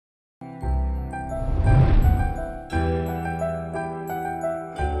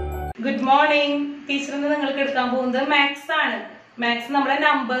Good morning. Teacher Max Max numbers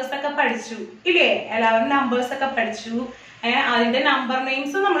numbers number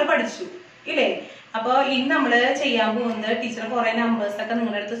names അപ്പോൾ ഇന്ന് നമ്മൾ ചെയ്യാൻ പോകുന്നത് ടീച്ചർ കുറേ നമ്പേഴ്സ് ഒക്കെ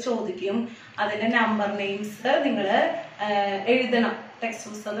നിങ്ങളുടെ അടുത്ത് ചോദിക്കും അതിന്റെ നമ്പർ നെയിംസ് നിങ്ങൾ എഴുതണം ടെക്സ്റ്റ്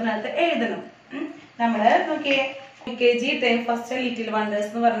പുസ്തകത്തിനകത്ത് എഴുതണം നമ്മൾ നോക്കിയേ UKG time first little wonders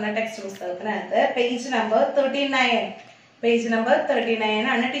എന്ന് പറഞ്ഞ ടെക്സ്റ്റ് പുസ്തകത്തിനകത്ത് പേജ് നമ്പർ 39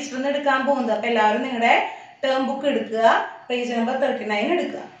 ആണ് ടീച്ചർ ഇന്ന് എടുക്കാൻ പോകുന്നത് അപ്പോൾ എല്ലാവരും നിങ്ങളുടെ ടേം ബുക്ക് എടുക്കുക പേജ് നമ്പർ 39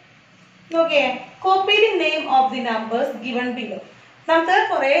 എടുക്കുക നോക്കിയേ copy the name of the numbers given below നമുക്ക്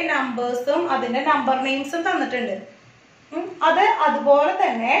കുറെ നമ്പേഴ്സും അതിന്റെ നമ്പർ നെയിംസും തന്നിട്ടുണ്ട് അത് അതുപോലെ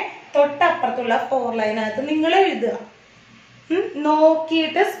തന്നെ തൊട്ടപ്പുറത്തുള്ള 4 ലൈനകത്ത് നിങ്ങൾ എഴുതുക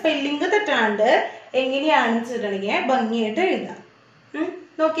നോക്കിയിട്ട് സ്പെല്ലിംഗ് തെറ്റാണ്ട് എങ്ങനെയാണെന്ന് വെച്ചിട്ടുണ്ടെങ്കിൽ ഭംഗിയായിട്ട് എഴുതാം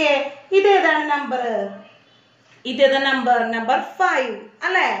നോക്കിയേ ഇതേതാണ് നമ്പർ നമ്പർ 5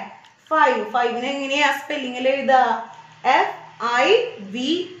 അല്ലേ 5 എങ്ങനെയാ സ്പെല്ലിംഗിൽ എഴുതാ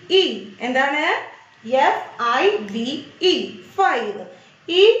FIVE എന്താണ് FIVE 5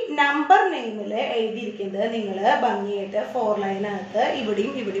 ഈ നമ്പർ നെയിമിൽ എഴുതിയിരിക്കുന്നത് നിങ്ങൾ ഭംഗിയായിട്ട് 4 ലൈനകത്ത്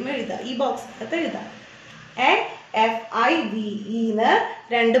ഇവിടെയും എഴുതുക ഈ ബോക്സിനകത്ത് എഴുതാം FIVE ന്ന്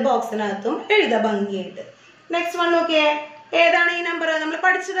 2 ബോക്സിനകത്തും എഴുതുക ഭംഗിയായിട്ട് നെക്സ്റ്റ് വൺ നോക്കിയേ ഏതാണ് ഈ നമ്പർ നമ്മൾ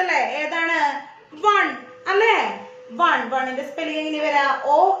പഠിച്ചതല്ലേ ഏതാണ് 1 അല്ലേ 1 ന്റെ സ്പെല്ലിംഗ് എങ്ങനെ വരാ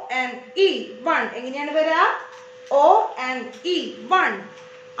ONE 1 എങ്ങനെയാണ് വരാ ONE 1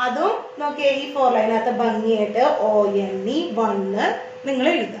 അതും നോക്കിയേ ഈ 4 ലൈനകത്ത് ഭംഗിയായിട്ട് ONE 1 നിങ്ങൾ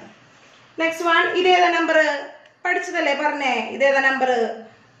എഴുതാം നെക്സ്റ്റ് വൺ ഇതേതാ നമ്പർ പഠിച്ചതല്ലേ പറഞ്ഞേ ഇതേതാ നമ്പർ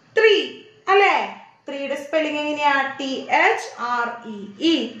 3 അല്ലേ 3 യുടെ സ്പെല്ലിംഗ് എങ്ങനെയാ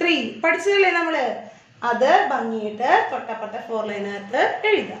THREE 3 പഠിച്ചതല്ലേ നമ്മള് അത് ഭംഗിയായിട്ട് തൊട്ടപ്പുറത്തെ 4 ലൈനകത്ത്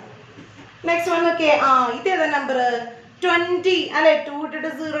എഴുതാം നെക്സ്റ്റ് വൺ നോക്കിയേ ഇതേതാ നമ്പർ 20 അല്ലെ 2 ഇട്ടിട്ട്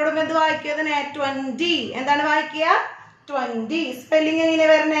 0 ഇടുമ്പോ എന്ത് വായിക്കുക അതിനെ 20 എന്താണ് വായിക്കുക 20 സ്പെല്ലിംഗ് എങ്ങനെ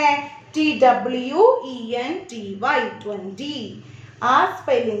വരണേ TWENTY 20 ആ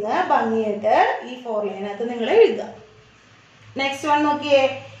സ്പെല്ലിംഗ് ഭംഗിയായിട്ട് ഈ 4 ലൈനകത്ത് നിങ്ങൾ എഴുതുക നെക്സ്റ്റ് വൺ നോക്കിയേ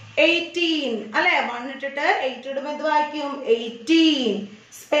 18 അല്ലെ 1 ഇട്ടിട്ട് 8 ഇടുമ്പോ എന്ത് വായിക്കും 18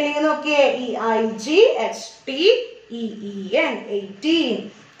 സ്പെല്ലിംഗ് നോക്കിയേ EIGHTEEN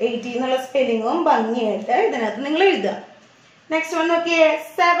 18 എന്നുള്ള സ്പെല്ലിംഗും ഭംഗിയായിട്ട് ഇതിനകത്ത് നിങ്ങൾ എഴുതുക നെക്സ്റ്റ് വൺ നോക്കിയേ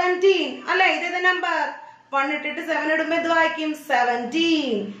 17 അല്ലെ ഇതേതാ നമ്പർ 1 ഇട്ടിട്ട് 7 ഇടുമ്പോ ഇത് വായിക്കും 17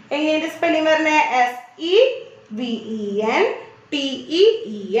 എങ്ങനെയാണ് സ്പെല്ലിംഗ് വരണേ SEVENTEEN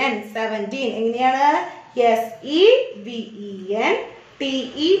 17 എങ്ങനെയാണ്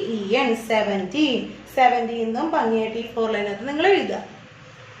SEVENTEEN 17 എന്നും ഭംഗിയായിട്ട് ഈ 4 ലൈനകത്ത് നിങ്ങൾ എഴുതുക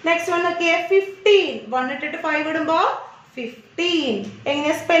നെക്സ്റ്റ് വൺ നോക്കിയേ 15 1 ഇട്ടിട്ട് 5 ഇടുമ്പോ 15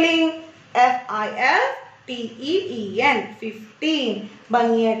 എങ്ങനെയാ സ്പെല്ലിംഗ് FIFTEEN 15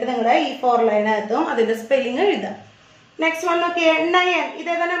 ഭംഗിയായിട്ട് നിങ്ങൾ ഈ 4 ലൈനകത്തും അതിന്റെ സ്പെല്ലിംഗ് എഴുതാം നെക്സ്റ്റ് വൺ നോക്കിയേ 9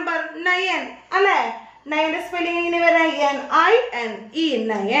 ഇതേതാ നമ്പർ 9 അല്ലേ 9 ന്റെ സ്പെല്ലിംഗ് എങ്ങനെ വരാ NINE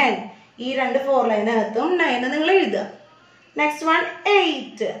 9 ഈ 2 4 ലൈനകത്തും 9 നിങ്ങൾ എഴുതുക നെക്സ്റ്റ് വൺ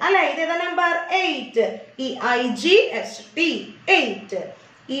 8 അല്ലേ ഇതേതാ നമ്പർ 8 EIGHT 8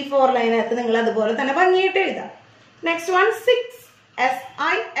 ഈ 4 ലൈനകത്ത് നിങ്ങൾ അതുപോലെ തന്നെ ഭംഗിയായിട്ട് എഴുതാം നെക്സ്റ്റ് വൺ 6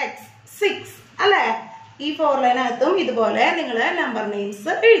 SIX അല്ലേ ഈ 4 ലൈനകത്തും ഇതുപോലെ നിങ്ങൾ നമ്പർ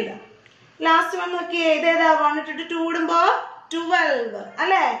നെയിംസ് എഴുതാം ലാസ്റ്റ് വൺ നോക്കിയേ ഇതേതാ 1 ഇട്ടിട്ട് 2 ഇടുമ്പോ 12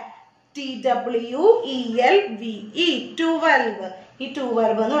 അല്ലേ TWELVE 12 ഈ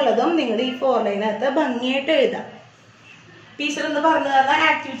 12 എന്നുള്ളതും നിങ്ങൾ ഈ 4 ലൈനകത്ത് ഭംഗിയായിട്ട് എഴുതാം ടീച്ചർ എന്ന് പറഞ്ഞു തന്ന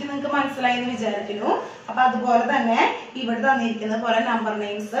ആക്ടിവിറ്റി നിങ്ങൾക്ക് മനസ്സിലായി എന്ന് വിചാരിക്കുന്നു അപ്പൊ അതുപോലെ തന്നെ ഇവിടെ തന്നിരിക്കുന്ന പോലെ നമ്പർ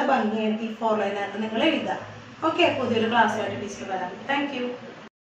നെയിംസ് ഭംഗിയായിട്ട് ഈ 4 ലൈനകത്ത് നിങ്ങൾ എഴുതാം ഓക്കെ പുതിയൊരു ക്ലാസ്സുമായിട്ട് ടീച്ചർ വരാം താങ്ക് യു